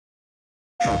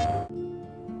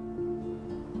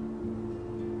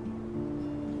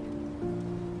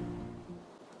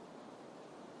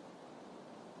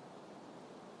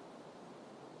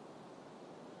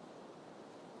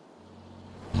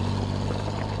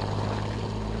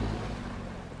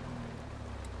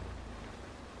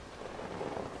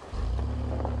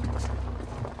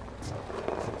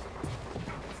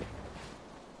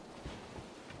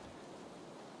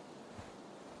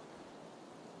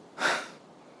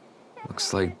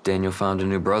Looks like Daniel found a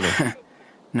new brother.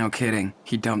 No kidding.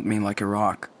 He dumped me like a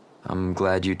rock. I'm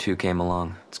glad you two came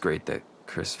along. It's great that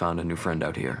Chris found a new friend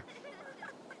out here.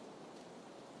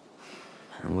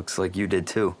 It looks like you did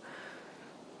too.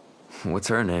 What's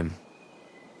her name?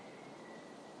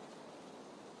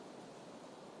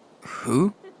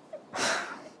 Who?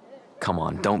 Come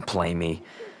on, don't play me.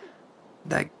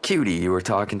 That cutie you were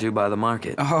talking to by the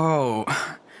market. Oh,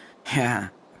 yeah,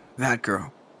 that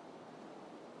girl.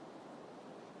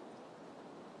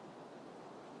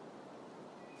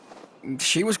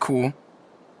 She was cool.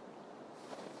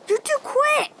 You're too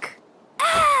quick!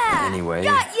 Ah! Anyway,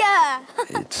 Got ya!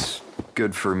 it's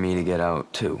good for me to get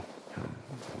out too.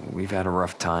 We've had a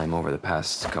rough time over the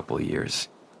past couple of years.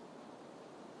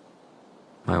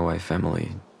 My wife,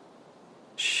 Emily,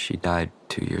 she died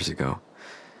 2 years ago.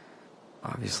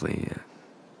 Obviously,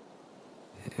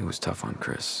 it was tough on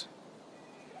Chris.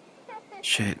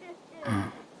 Shit.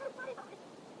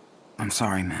 I'm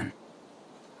sorry, man.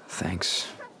 Thanks.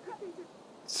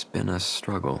 It's been a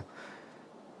struggle.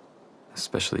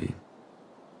 Especially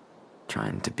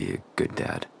trying to be a good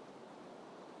dad.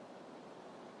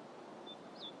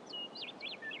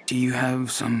 Do you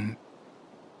have some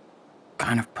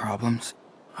kind of problems?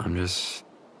 I'm just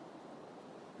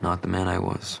not the man I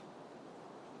was.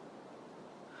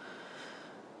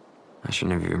 I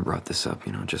shouldn't have even brought this up,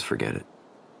 just forget it.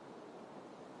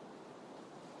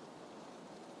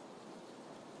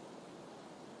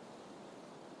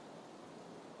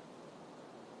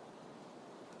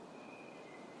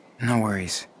 No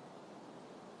worries.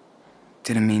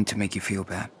 Didn't mean to make you feel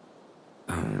bad.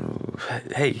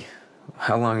 Hey,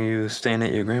 how long are you staying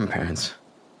at your grandparents'?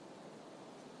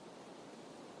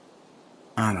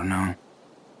 I don't know.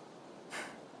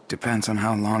 Depends on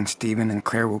how long Steven and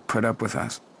Claire will put up with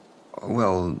us.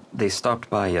 Well, they stopped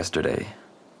by yesterday.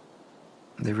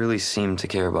 They really seem to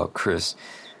care about Chris,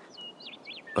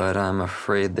 but I'm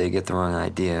afraid they get the wrong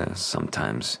idea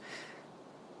sometimes.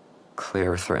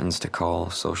 Claire threatens to call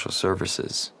social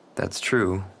services. That's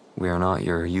true. We are not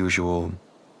your usual,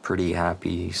 pretty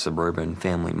happy suburban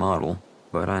family model,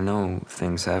 but I know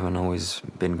things haven't always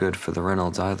been good for the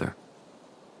Reynolds either.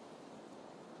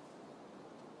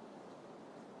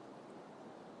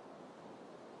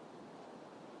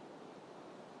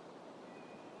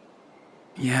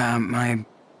 Yeah, my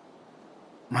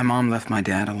mom left my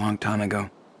dad a long time ago.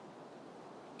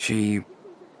 She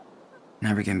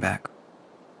never came back.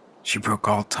 She broke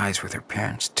all ties with her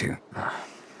parents, too.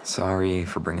 Sorry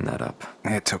for bringing that up.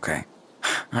 It's okay.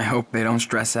 I hope they don't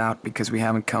stress out because we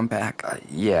haven't come back.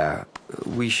 Yeah,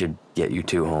 we should get you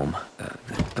two home.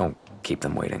 Don't keep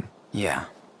them waiting. Yeah.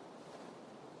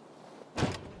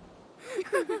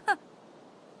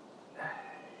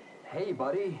 Hey,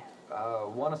 buddy.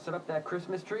 Want to set up that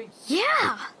Christmas tree?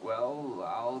 Yeah! Well,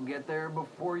 I'll get there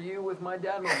before you with my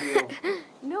dadmobile.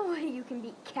 No way you can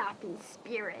beat Captain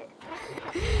Spirit.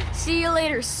 See you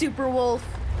later, Super Wolf.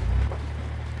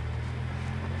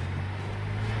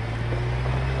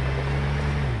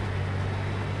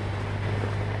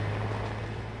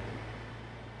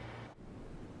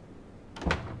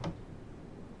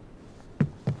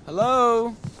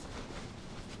 Hello?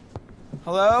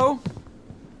 Hello?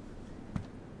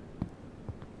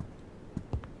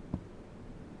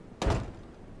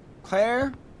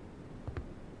 Claire?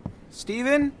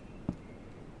 Steven?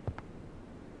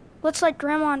 Looks like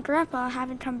Grandma and Grandpa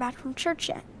haven't come back from church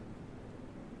yet.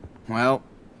 Well,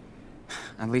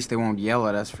 at least they won't yell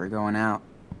at us for going out.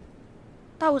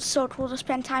 That was so cool to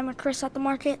spend time with Chris at the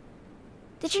market.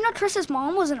 Did you know Chris's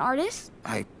mom was an artist?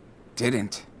 I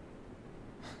didn't.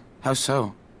 How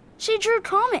so? She drew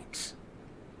comics.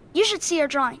 You should see her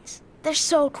drawings. They're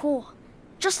so cool.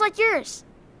 Just like yours.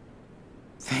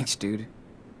 Thanks, dude.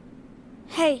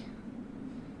 Hey.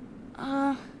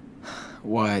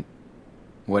 What?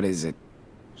 What is it?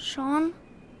 Sean?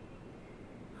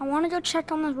 I want to go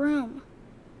check on the room.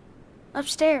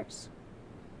 Upstairs.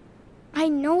 I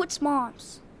know it's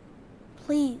Mom's.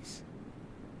 Please.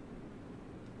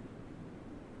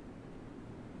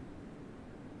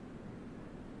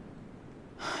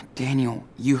 Daniel,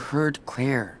 you heard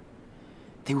Claire.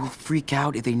 They will freak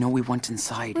out if they know we went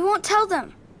inside. We won't tell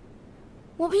them.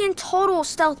 We'll be in total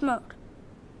stealth mode.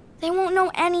 They won't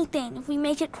know anything if we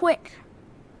make it quick.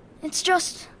 It's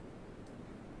just...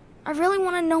 I really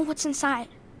want to know what's inside.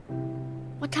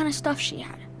 What kind of stuff she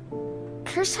had.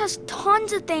 Chris has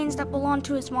tons of things that belong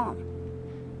to his mom.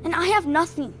 And I have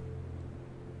nothing.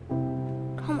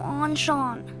 Come on,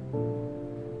 Sean.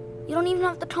 You don't even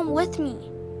have to come with me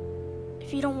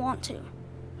if you don't want to.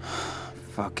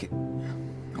 Fuck it.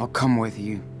 I'll come with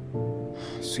you.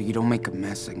 So you don't make a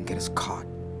mess and get us caught.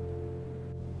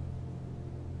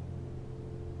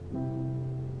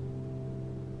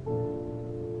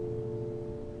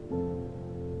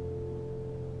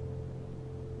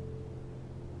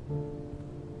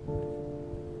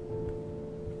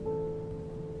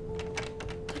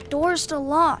 The door's still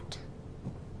locked.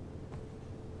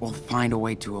 We'll find a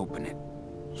way to open it.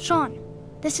 Sean,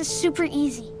 this is super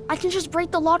easy. I can just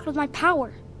break the lock with my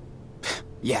power.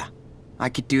 Yeah, I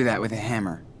could do that with a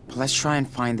hammer. But let's try and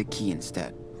find the key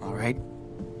instead, alright?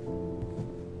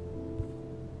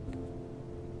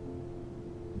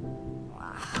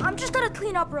 I'm just gonna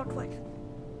clean up real quick.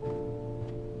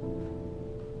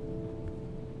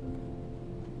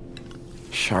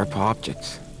 Sharp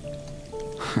objects.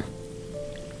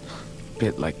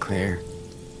 Bit like Claire.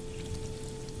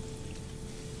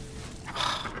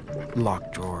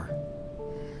 Locked drawer.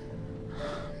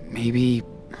 Maybe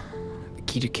the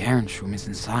key to Karen's room is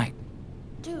inside.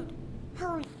 Dude,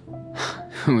 hurry.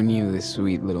 Who knew this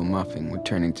sweet little muffin would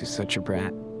turn into such a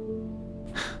brat?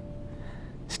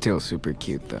 Still super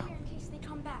cute though. In case they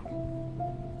come back.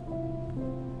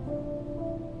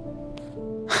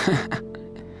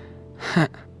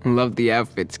 Love the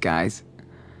outfits, guys.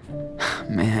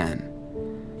 Man,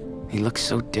 he looks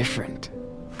so different.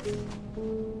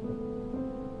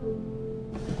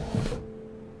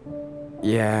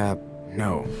 Yeah,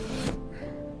 no.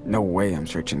 No way I'm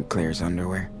searching Claire's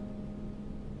underwear.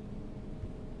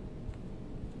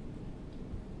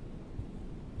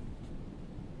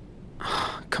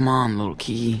 Come on, little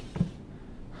key.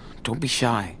 Don't be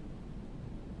shy.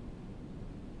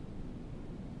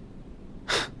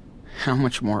 How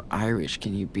much more Irish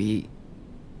can you be?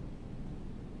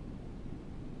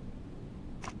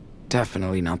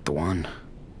 Definitely not the one.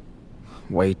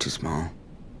 Way too small.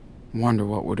 Wonder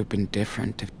what would have been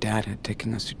different if Dad had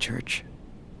taken us to church.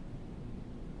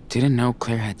 Didn't know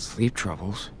Claire had sleep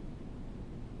troubles.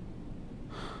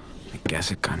 I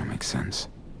guess it kind of makes sense.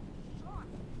 Sean,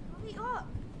 hurry up.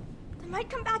 They might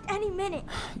come back any minute.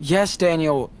 Yes,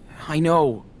 Daniel. I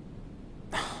know.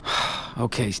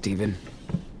 Okay, Steven.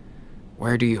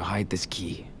 Where do you hide this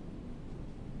key?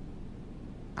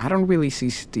 I don't really see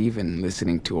Steven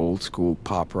listening to old school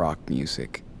pop rock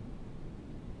music.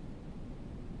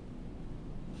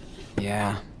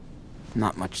 Yeah,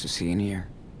 not much to see in here.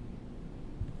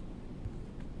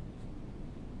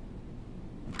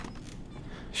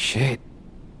 Shit.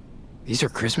 These are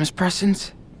Christmas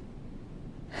presents?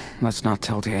 Let's not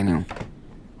tell Daniel,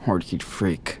 or he'd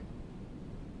freak.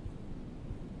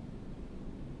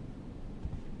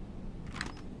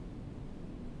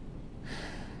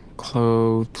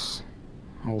 Clothes,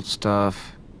 old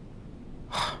stuff,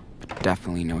 but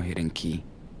definitely no hidden key.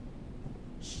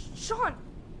 Sean,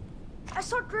 I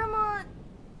saw Grandma...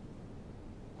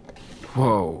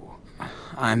 Whoa,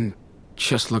 I'm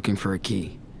just looking for a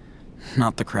key,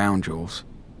 not the crown jewels.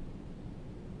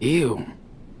 Ew,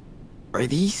 are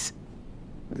these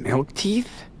milk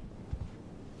teeth?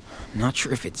 I'm not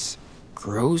sure if it's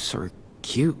gross or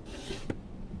cute,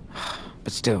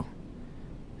 but still,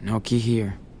 no key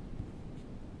here.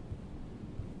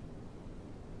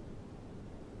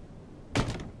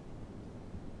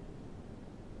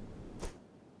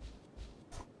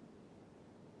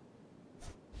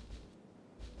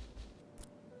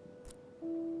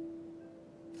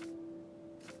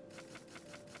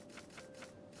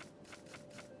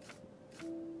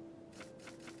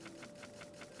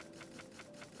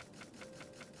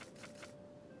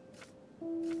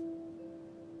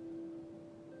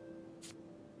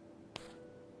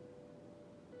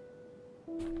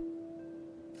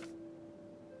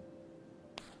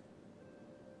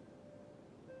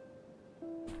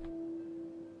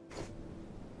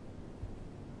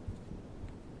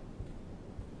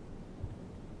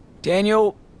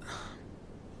 Daniel,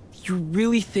 you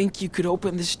really think you could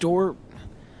open this door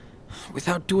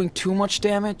without doing too much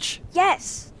damage?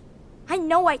 Yes, I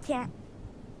know I can.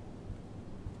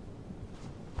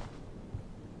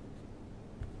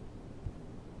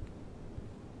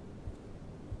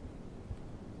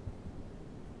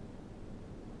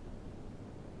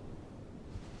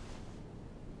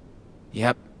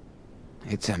 Yep,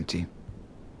 it's empty.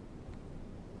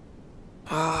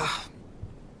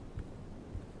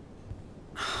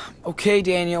 Okay,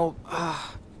 Daniel.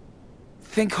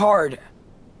 Think hard.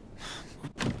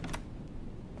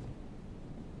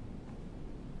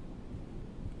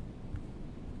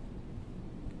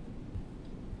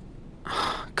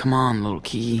 Come on, little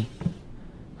Key.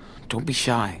 Don't be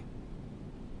shy.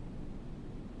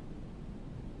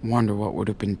 Wonder what would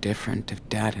have been different if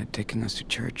Dad had taken us to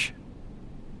church.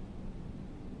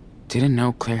 Didn't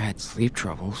know Claire had sleep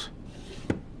troubles.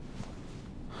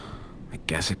 I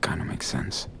guess it kind of makes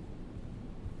sense.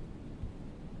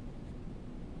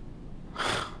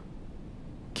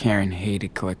 Karen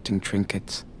hated collecting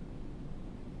trinkets.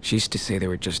 She used to say they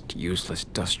were just useless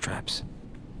dust traps.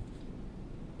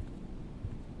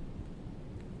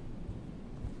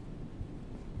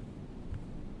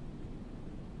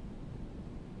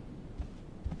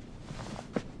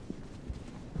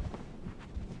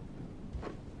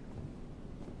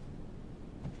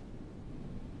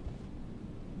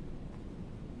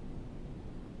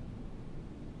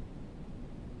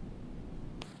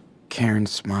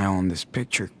 Karen's smile in this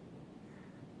picture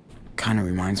kind of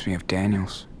reminds me of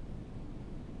Daniel's.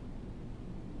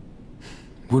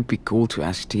 Would be cool to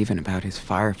ask Steven about his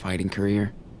firefighting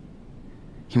career.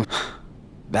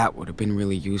 That would have been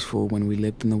really useful when we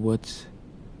lived in the woods.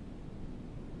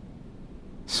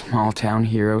 Small town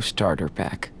hero starter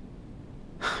pack.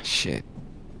 Shit.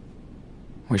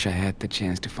 Wish I had the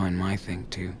chance to find my thing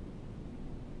too.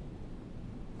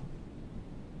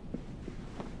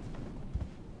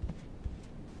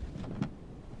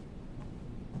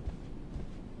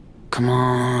 Come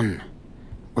on.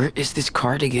 Where is this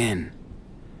cardigan?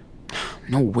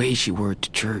 No way she wore it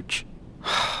to church.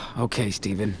 Okay,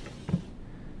 Steven.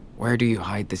 Where do you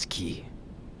hide this key?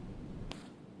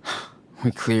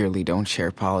 We clearly don't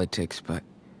share politics, but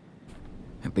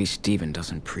at least Steven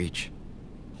doesn't preach.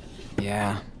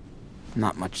 Yeah,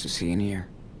 not much to see in here.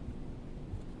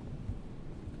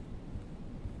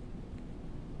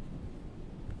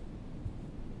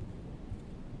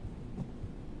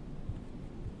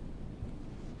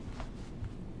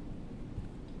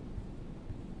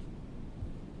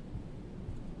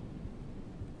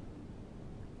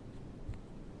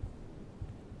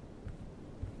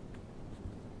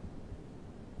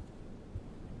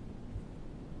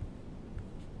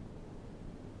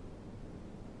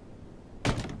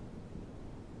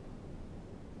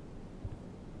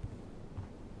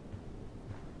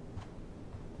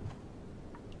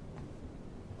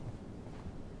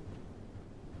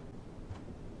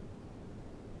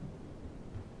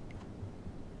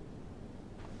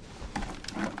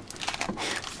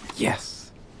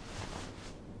 Yes.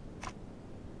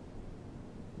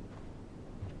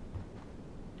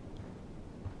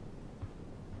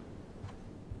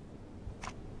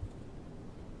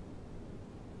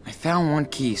 I found one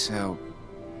key, so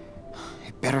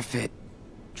it better fit.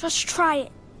 Just try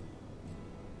it.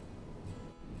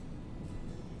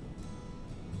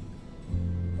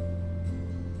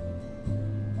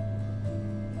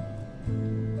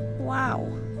 Wow.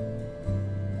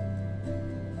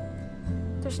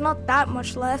 There's not that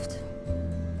much left.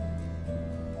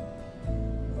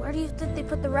 Where do you think they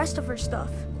put the rest of her stuff?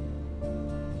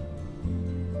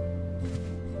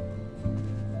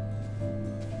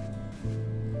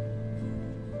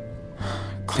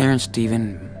 Claire and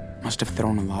Steven must have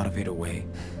thrown a lot of it away.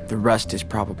 The rest is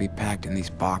probably packed in these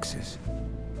boxes.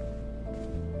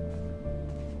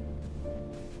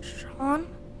 Sean?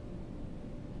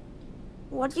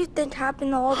 What do you think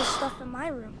happened to all the stuff in my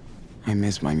room I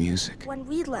miss my music. when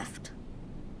we left?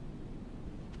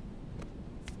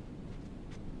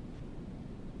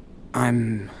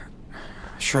 I'm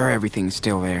sure everything's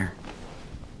still there.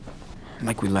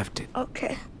 Like we left it.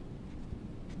 Okay.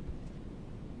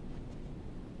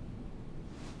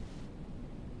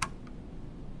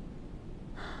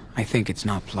 I think it's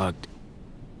not plugged.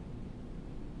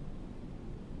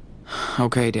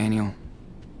 Okay, Daniel.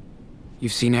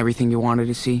 You've seen everything you wanted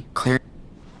to see? Clear?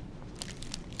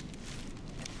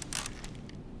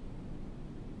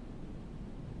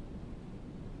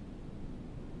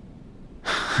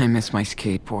 I miss my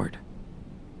skateboard.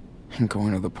 And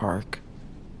going to the park.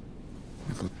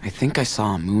 I think I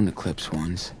saw a moon eclipse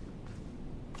once.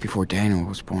 Before Daniel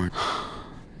was born.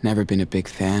 Never been a big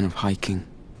fan of hiking.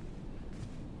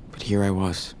 But here I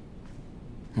was,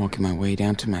 walking my way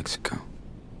down to Mexico.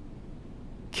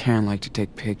 Karen liked to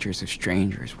take pictures of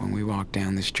strangers when we walked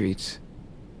down the streets.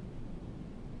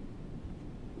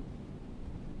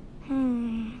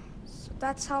 So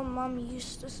that's how Mom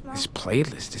used to smell? This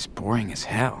playlist is boring as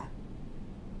hell.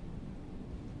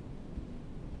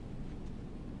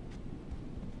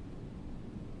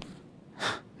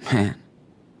 Man,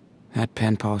 that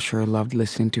pen pal sure loved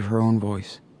listening to her own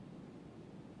voice.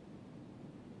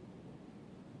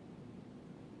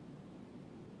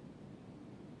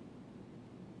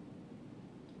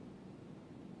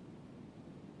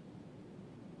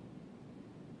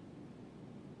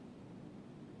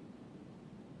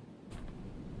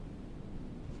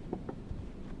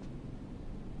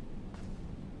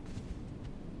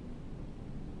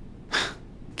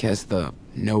 Guess the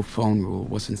no phone rule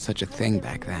wasn't such a thing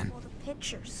back then. All the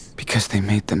pictures. Because they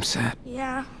made them sad.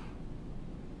 Yeah.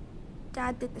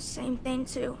 Dad did the same thing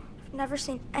too. I've never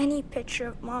seen any picture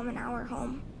of Mom in our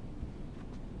home.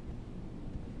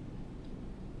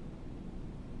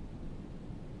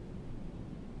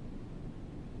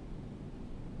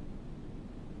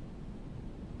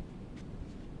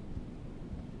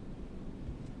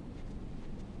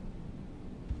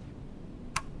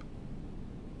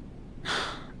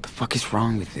 The fuck is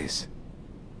wrong with this?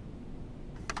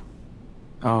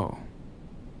 Oh.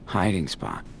 Hiding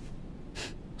spot.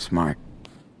 Smart.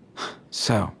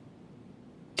 So,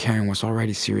 Karen was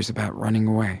already serious about running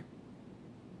away.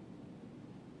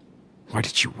 Why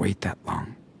did you wait that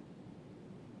long?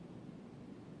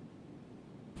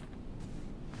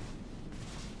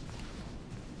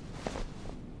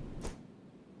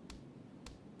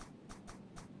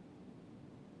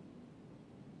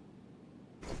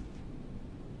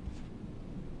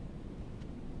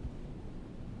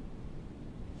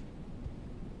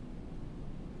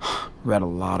 Read a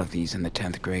lot of these in the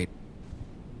 10th grade.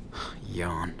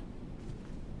 Yawn.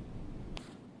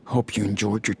 Hope you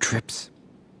enjoyed your trips.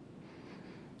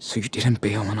 So you didn't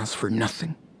bail on us for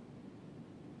nothing.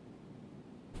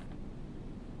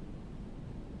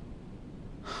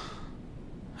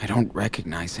 I don't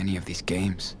recognize any of these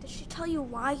games. Did she tell you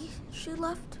why she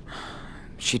left?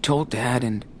 She told Dad,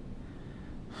 and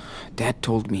Dad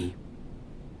told me.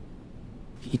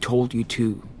 He told you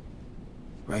too,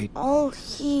 right? All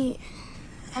he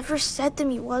ever said to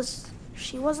me was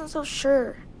she wasn't so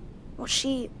sure what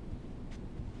she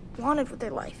wanted with her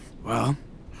life. Well,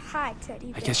 Hi, Teddy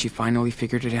I bear. guess she finally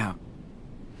figured it out.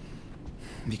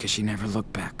 Because she never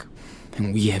looked back.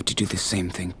 And we have to do the same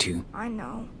thing too. I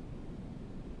know.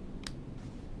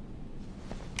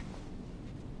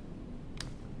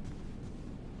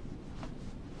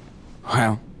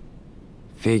 Well,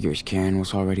 figures Karen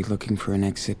was already looking for an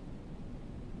exit.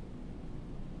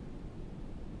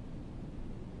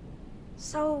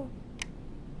 So,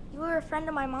 you were a friend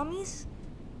of my mommy's?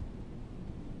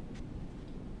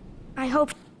 I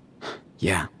hope.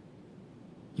 Yeah.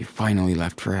 You finally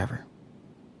left forever.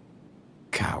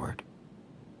 Coward.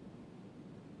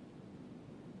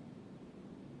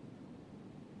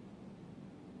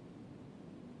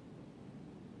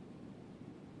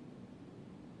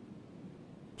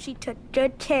 She took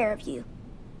good care of you.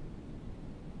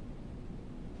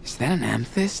 Is that an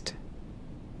amethyst?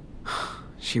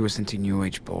 She was into New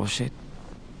Age bullshit.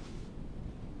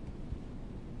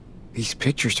 These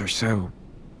pictures are so...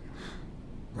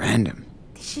 random.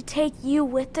 Did she take you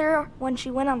with her when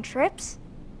she went on trips?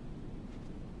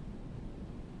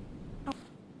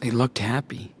 They looked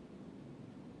happy.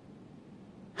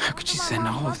 How could Why she did my send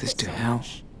mom all love of this it to so hell?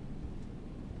 much?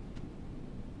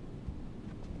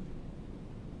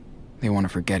 They want to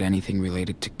forget anything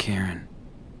related to Karen.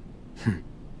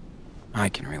 I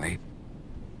can relate.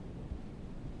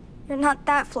 You're not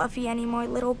that fluffy anymore,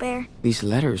 little bear. These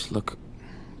letters look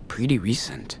pretty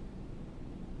recent.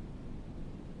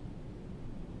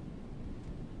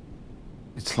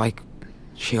 It's like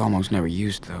she almost never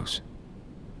used those.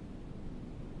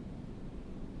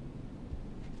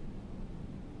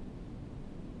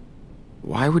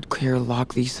 Why would Claire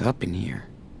lock these up in here?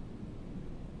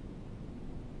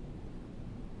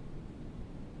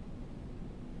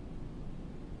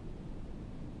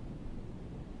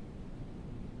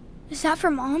 Is that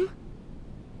for Mom?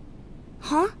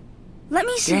 Huh? Let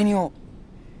me see. Daniel!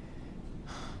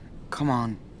 Come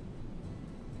on.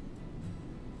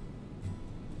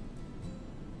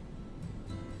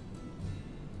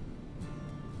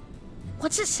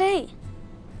 What's it say?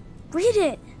 Read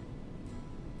it.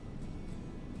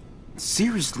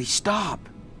 Seriously, stop!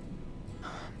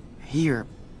 Here,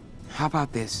 how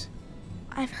about this?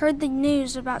 I've heard the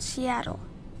news about Seattle.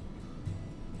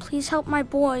 Please help my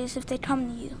boys if they come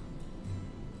to you.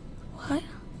 What?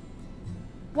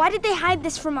 Why did they hide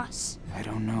this from us? I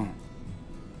don't know.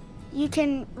 You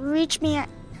can reach me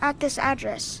at this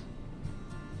address.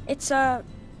 It's a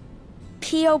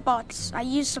P.O. box I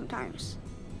use sometimes.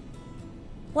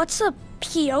 What's a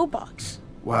P.O. box?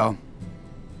 Well,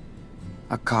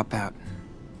 a cop-out.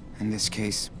 In this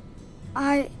case.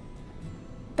 I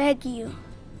beg you,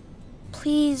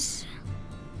 please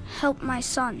help my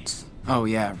sons. Oh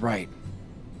yeah, right.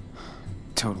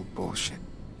 Total bullshit.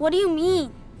 What do you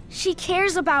mean? She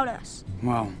cares about us.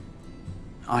 Well,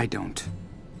 I don't.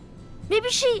 Maybe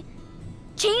she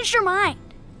changed her mind.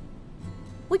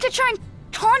 We could try and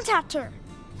contact her.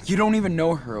 You don't even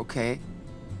know her, okay?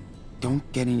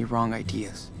 Don't get any wrong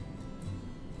ideas.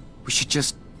 We should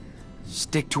just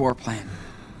stick to our plan.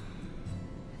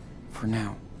 For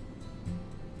now.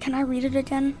 Can I read it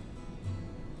again?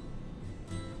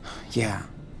 Yeah.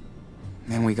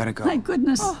 Then we gotta go. My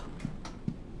goodness. Oh.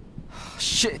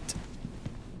 Shit.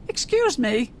 Excuse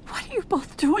me, what are you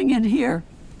both doing in here?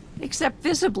 Except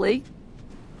visibly.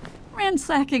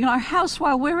 Ransacking our house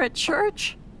while we're at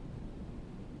church?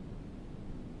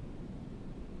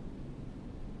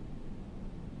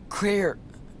 Claire,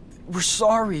 we're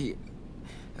sorry.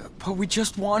 But we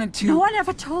just wanted to... No one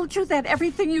ever told you that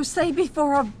everything you say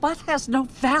before a butt has no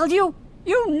value?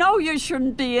 You know you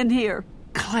shouldn't be in here.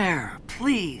 Claire,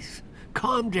 please,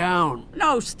 calm down.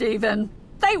 No, Stephen.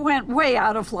 They went way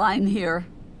out of line here.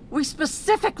 We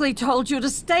specifically told you to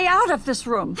stay out of this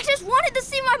room. I just wanted to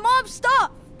see my mom's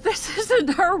stuff. This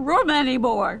isn't her room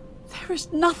anymore. There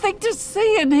is nothing to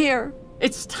see in here.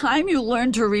 It's time you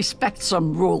learn to respect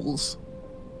some rules.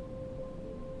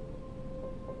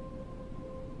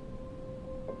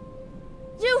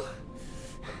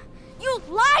 You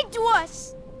lied to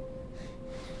us.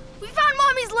 We found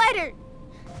Mommy's letter.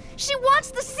 She wants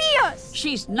to see us.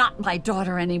 She's not my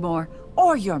daughter anymore,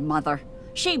 or your mother.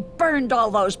 She burned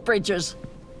all those bridges.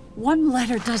 One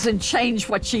letter doesn't change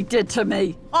what she did to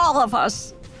me. All of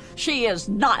us. She is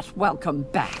not welcome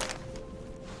back.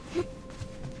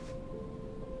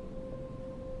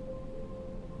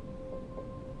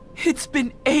 It's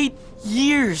been 8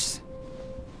 years.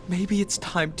 Maybe it's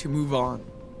time to move on.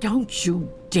 Don't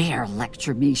you dare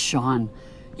lecture me, Sean.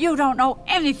 You don't know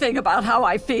anything about how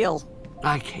I feel.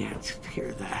 I can't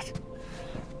hear that.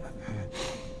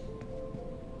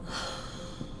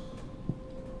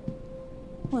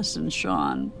 Listen,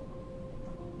 Sean.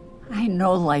 I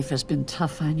know life has been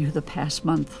tough on you the past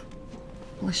month.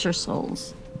 Bless your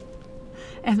souls.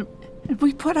 And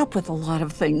we put up with a lot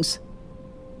of things.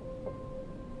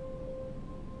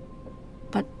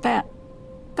 But that,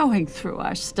 going through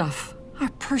our stuff, our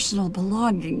personal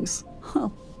belongings,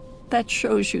 well, that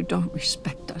shows you don't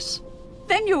respect us.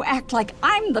 Then you act like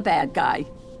I'm the bad guy,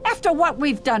 after what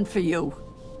we've done for you.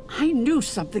 I knew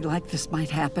something like this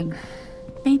might happen.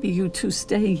 Maybe you two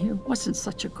staying here wasn't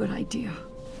such a good idea.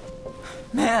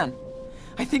 Man,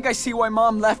 I think I see why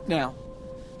Mom left now.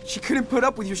 She couldn't put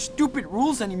up with your stupid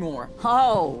rules anymore.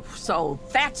 Oh, so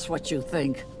that's what you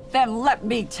think. Then let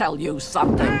me tell you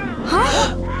something.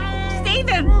 Huh?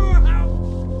 Stephen!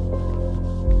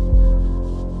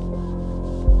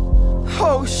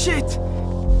 Oh, shit!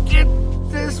 Get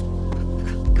this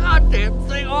goddamn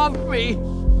thing off me!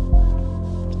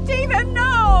 Stephen,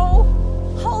 no!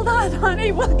 Hold on,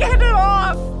 honey, we'll get it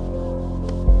off!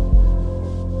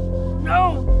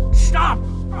 No! Stop!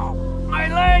 Oh,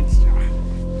 my legs!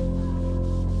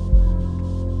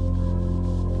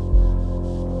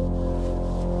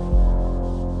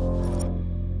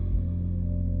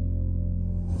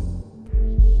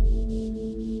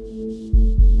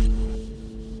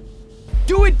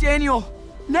 Do it, Daniel!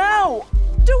 Now!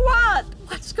 Do what?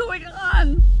 What's going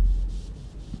on?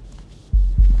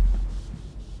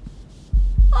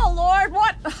 Oh, Lord,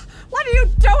 what are you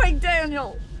doing,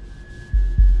 Daniel?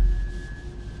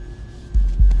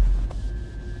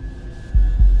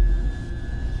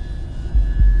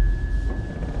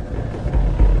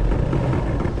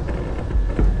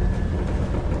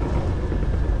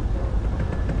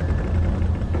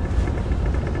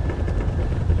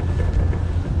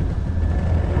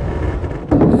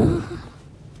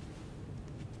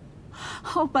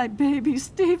 Oh, my baby,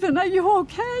 Stephen, are you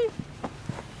okay?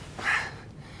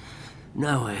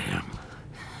 Now I am.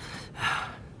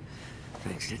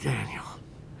 Thanks to Daniel.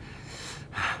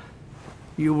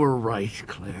 You were right,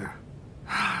 Claire.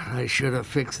 I should have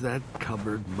fixed that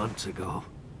cupboard months ago.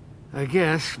 I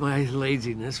guess my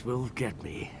laziness will get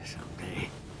me someday.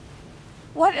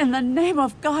 What in the name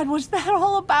of God was that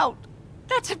all about?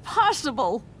 That's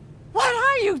impossible. What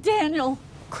are you, Daniel?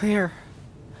 Claire.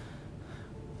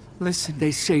 Listen.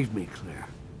 They saved me, Claire.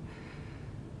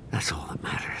 That's all that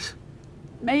matters.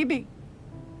 Maybe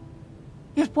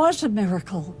it was a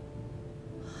miracle.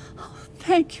 Oh,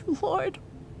 thank you, Lord.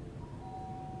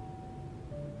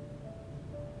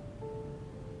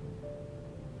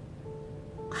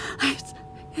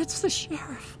 It's the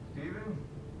sheriff. Stephen?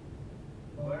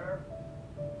 Claire?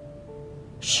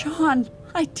 Sean,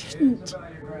 I It's didn't.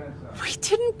 about your grandson. We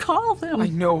didn't call them. I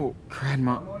know,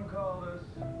 Grandma. Someone called us.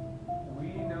 We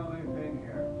know they've been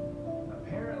here.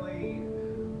 Apparently,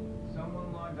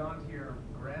 someone logged onto your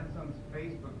grandson's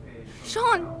Facebook page. from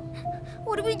Sean, the house.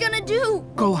 what are we gonna do?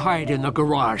 Go hide in the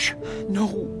garage.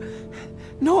 No.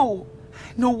 No.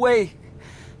 No way.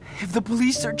 If the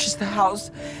police searches the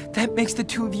house, that makes the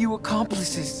two of you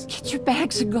accomplices. Get your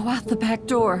bags and go out the back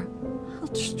door. I'll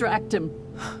distract him.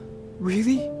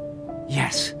 Really?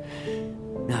 Yes.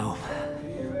 No.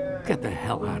 get the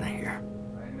hell out of here.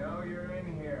 I know you're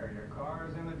in here. Your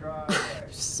car's in the driveway.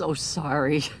 So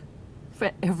sorry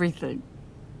for everything.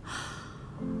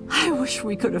 I wish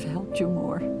we could have helped you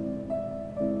more.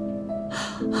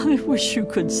 I wish you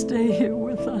could stay here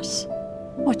with us.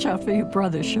 Watch out for your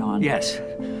brother, Sean. Yes.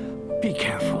 Be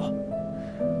careful.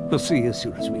 We'll see you as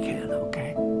soon as we can,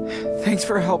 okay? Thanks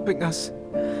for helping us.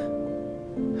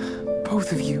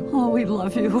 Both of you. Oh, we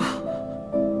love you.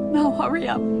 Now hurry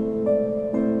up.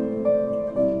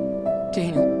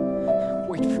 Daniel,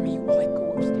 wait for me while I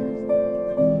go upstairs.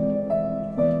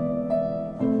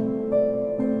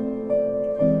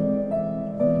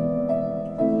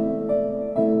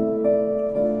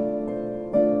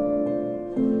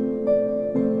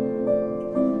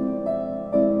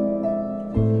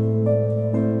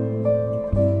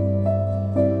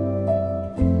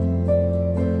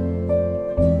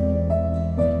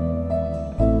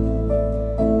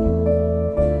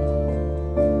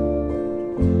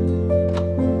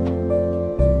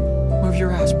 Move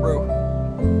your ass, bro.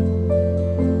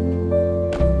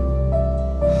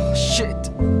 Shit.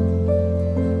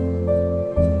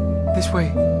 This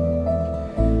way.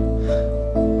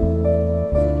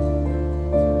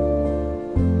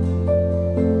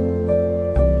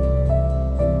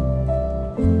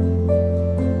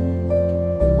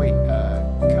 Wait,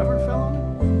 cover fell on it?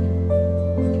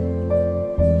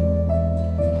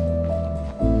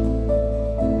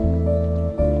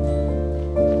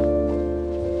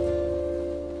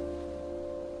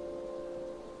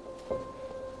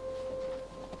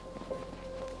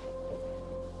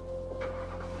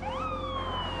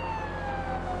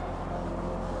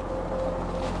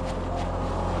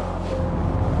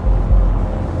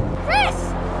 Chris!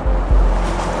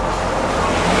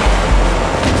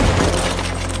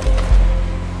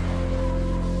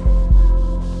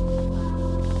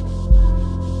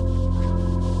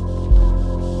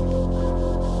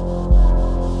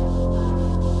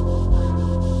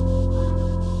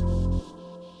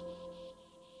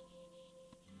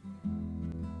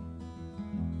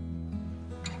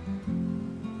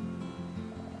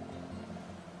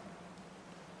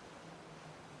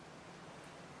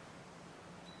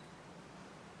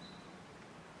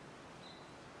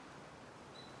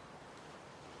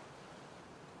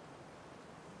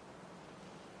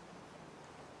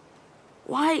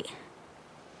 Why?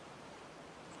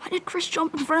 Why did Chris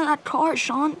jump in front of that car,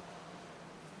 Sean?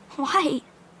 Why?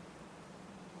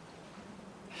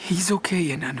 He's okay,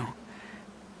 Enano.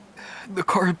 The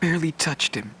car barely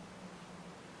touched him.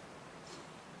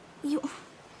 You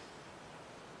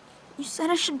said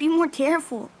I should be more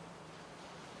careful.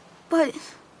 But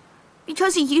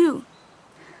because of you,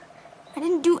 I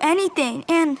didn't do anything,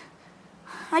 and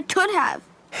I could have.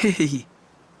 Hey,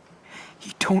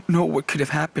 you don't know what could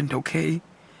have happened, okay?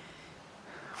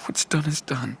 What's done is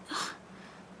done.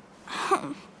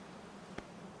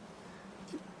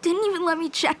 Didn't even let me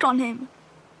check on him.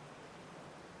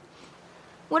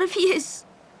 What if he is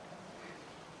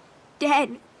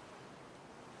dead?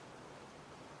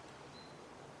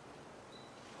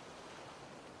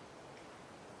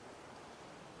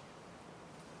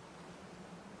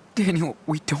 Daniel,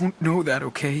 we don't know that,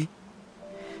 okay?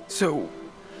 So,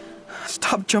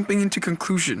 stop jumping into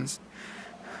conclusions.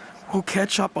 We'll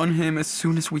catch up on him as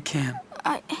soon as we can.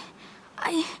 But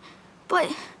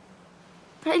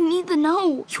I need to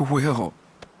know. You will.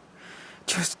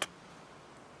 Just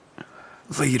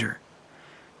later.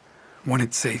 When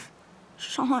it's safe.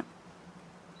 Sean,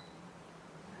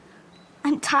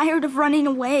 I'm tired of running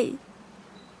away.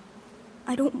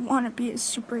 I don't want to be a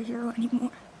superhero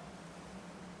anymore.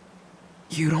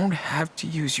 You don't have to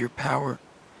use your power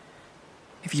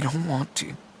if you don't want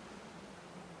to.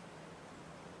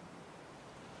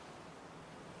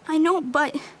 I know,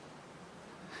 but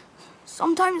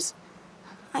sometimes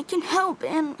I can help,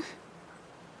 and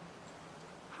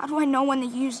how do I know when to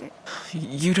use it?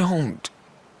 You don't.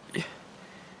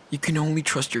 You can only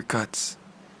trust your guts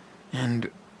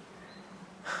and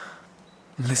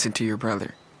listen to your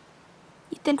brother.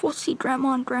 You think we'll see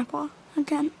Grandma and Grandpa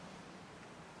again?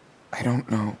 I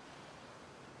don't know.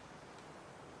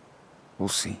 We'll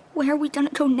see. Where are we gonna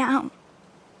go now?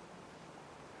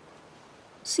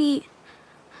 See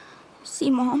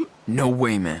Mom? No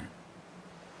way, man.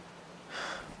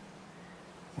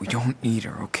 We don't need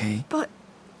her, okay? But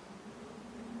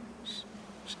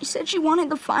she said she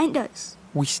wanted to find us.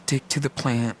 We stick to the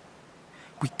plan.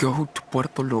 We go to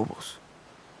Puerto Lobos.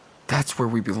 That's where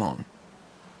we belong.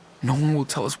 No one will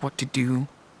tell us what to do.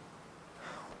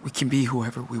 We can be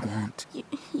whoever we want.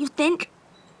 You think?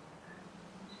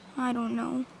 I don't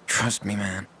know. Trust me,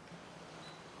 man.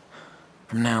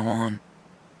 From now on,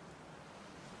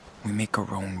 We make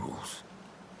our own rules.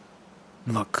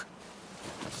 Look,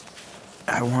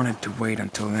 I wanted to wait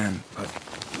until then, but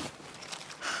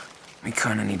we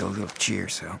kinda need a little cheer,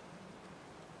 so...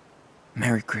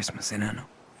 Merry Christmas, Enano.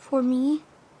 For me?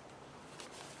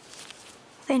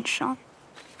 Thanks, Sean.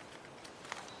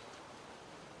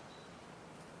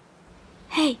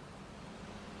 Hey.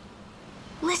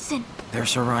 Listen.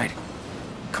 There's our ride.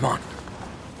 Come on.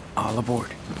 All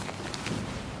aboard.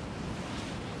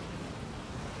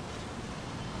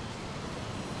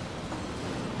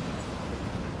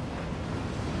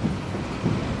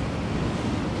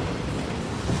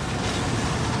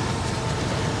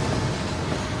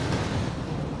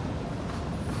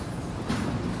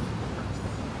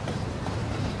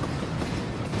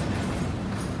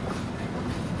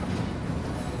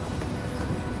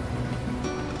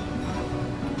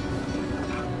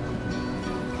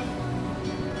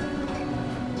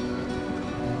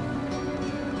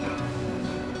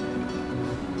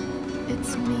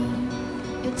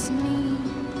 It's me,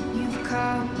 you've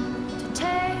come to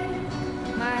take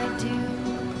my duality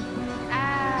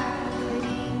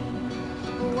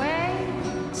away.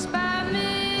 It's by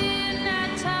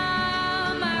midnight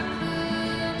time I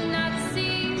could not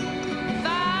see if I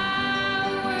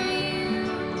were you,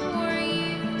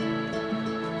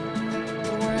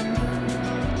 were me.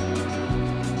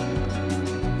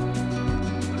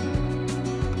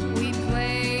 We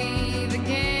play the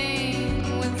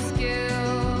game with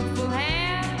skillful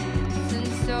hands, and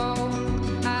so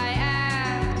I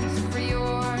ask for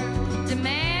your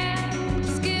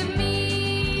demands. Give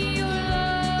me your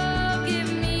love,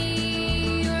 give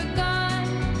me your gun,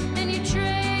 and you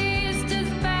traced us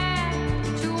back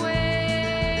to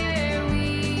where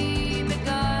we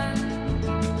begun.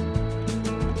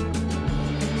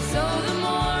 So the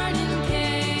morning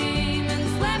came and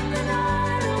swept the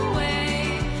night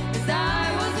away, as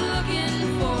I was looking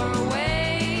for a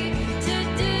way to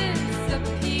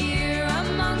disappear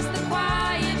amongst the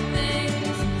quiet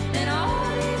things and all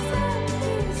these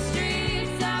empty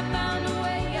streets. I found a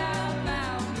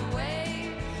way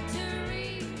to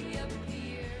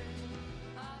reappear.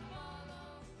 I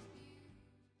followed you.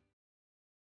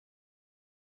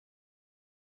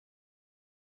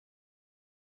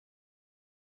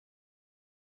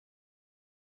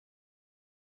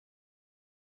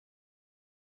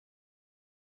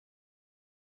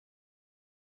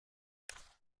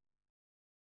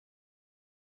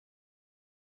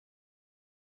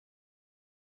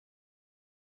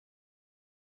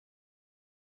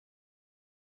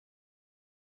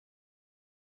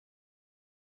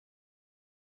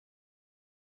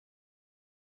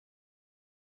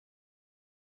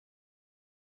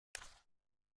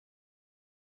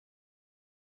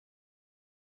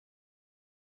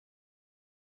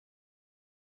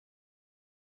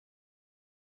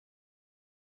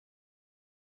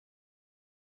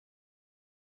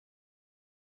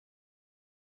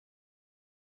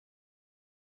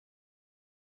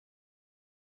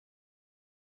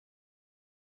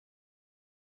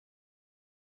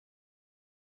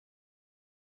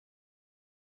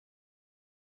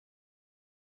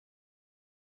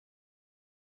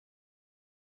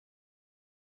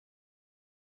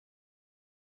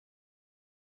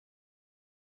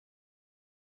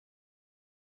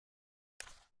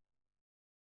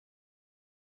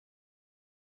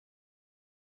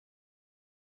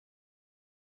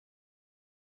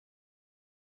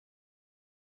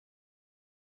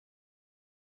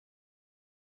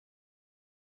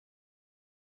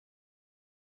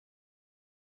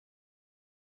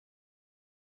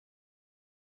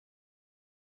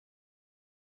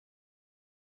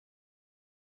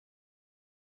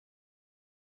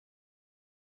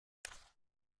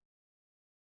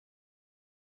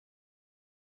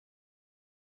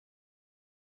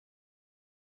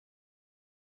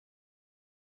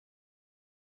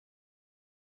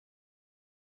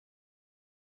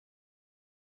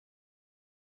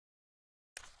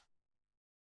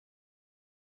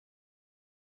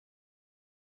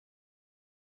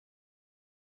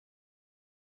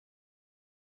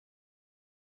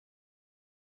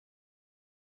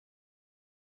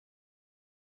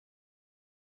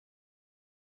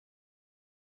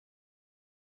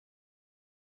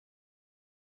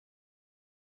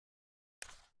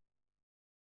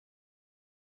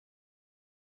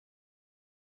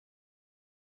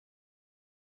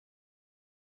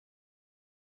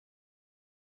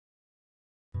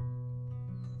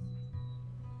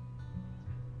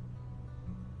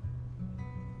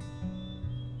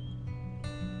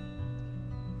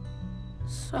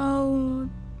 So,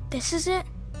 this is it?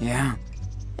 Yeah.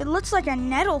 It looks like a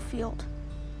nettle field.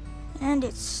 And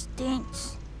it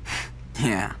stinks.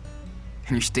 Yeah.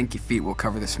 Your stinky feet will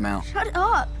cover the smell. Shut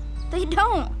up. They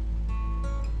don't.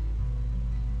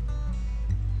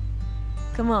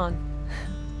 Come on.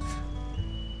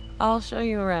 I'll show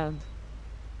you around.